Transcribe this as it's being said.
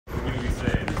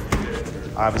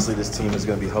Obviously, this team is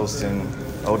going to be hosting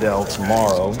Odell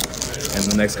tomorrow and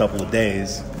the next couple of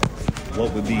days.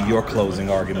 What would be your closing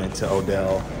argument to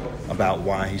Odell about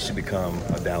why he should become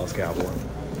a Dallas Cowboy?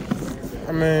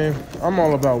 I mean, I'm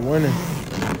all about winning.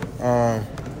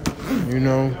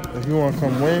 If you want to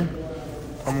come win,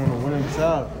 I'm on the winning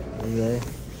side.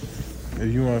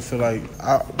 If you want to feel like,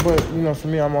 for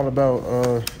me, I'm all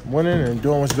about winning and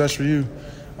doing what's best for you.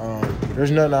 There's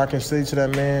nothing I can say to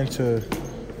that man to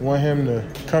want him to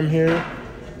come here.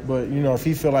 But, if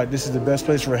he feel like this is the best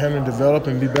place for him to develop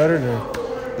and be better, then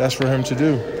that's for him to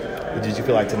do. But did you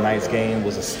feel like tonight's game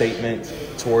was a statement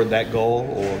toward that goal,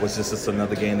 or was this just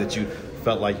another game that you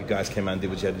felt like you guys came out and did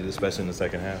what you had to do, especially in the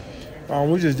second half?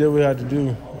 We just did what we had to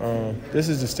do. This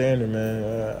is the standard, man.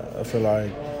 I feel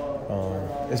like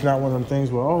it's not one of them things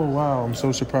where, oh, wow, I'm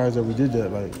so surprised that we did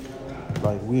that. Like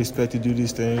we expect to do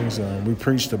these things. We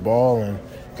preach the ball and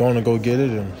going to go get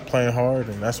it and playing hard,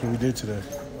 and that's what we did today.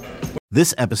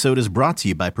 This episode is brought to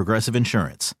you by Progressive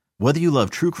Insurance. Whether you love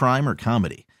true crime or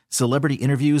comedy, celebrity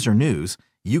interviews or news,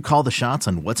 you call the shots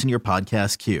on what's in your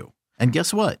podcast queue. And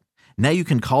guess what? Now you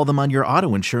can call them on your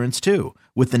auto insurance too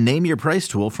with the Name Your Price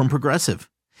tool from Progressive.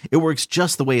 It works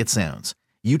just the way it sounds.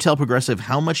 You tell Progressive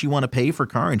how much you want to pay for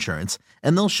car insurance,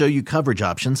 and they'll show you coverage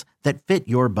options that fit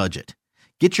your budget.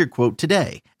 Get your quote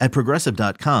today at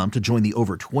Progressive.com to join the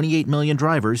over 28 million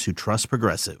drivers who trust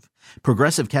Progressive.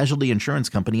 Progressive Casualty Insurance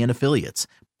Company and Affiliates.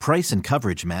 Price and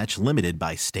coverage match limited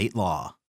by state law.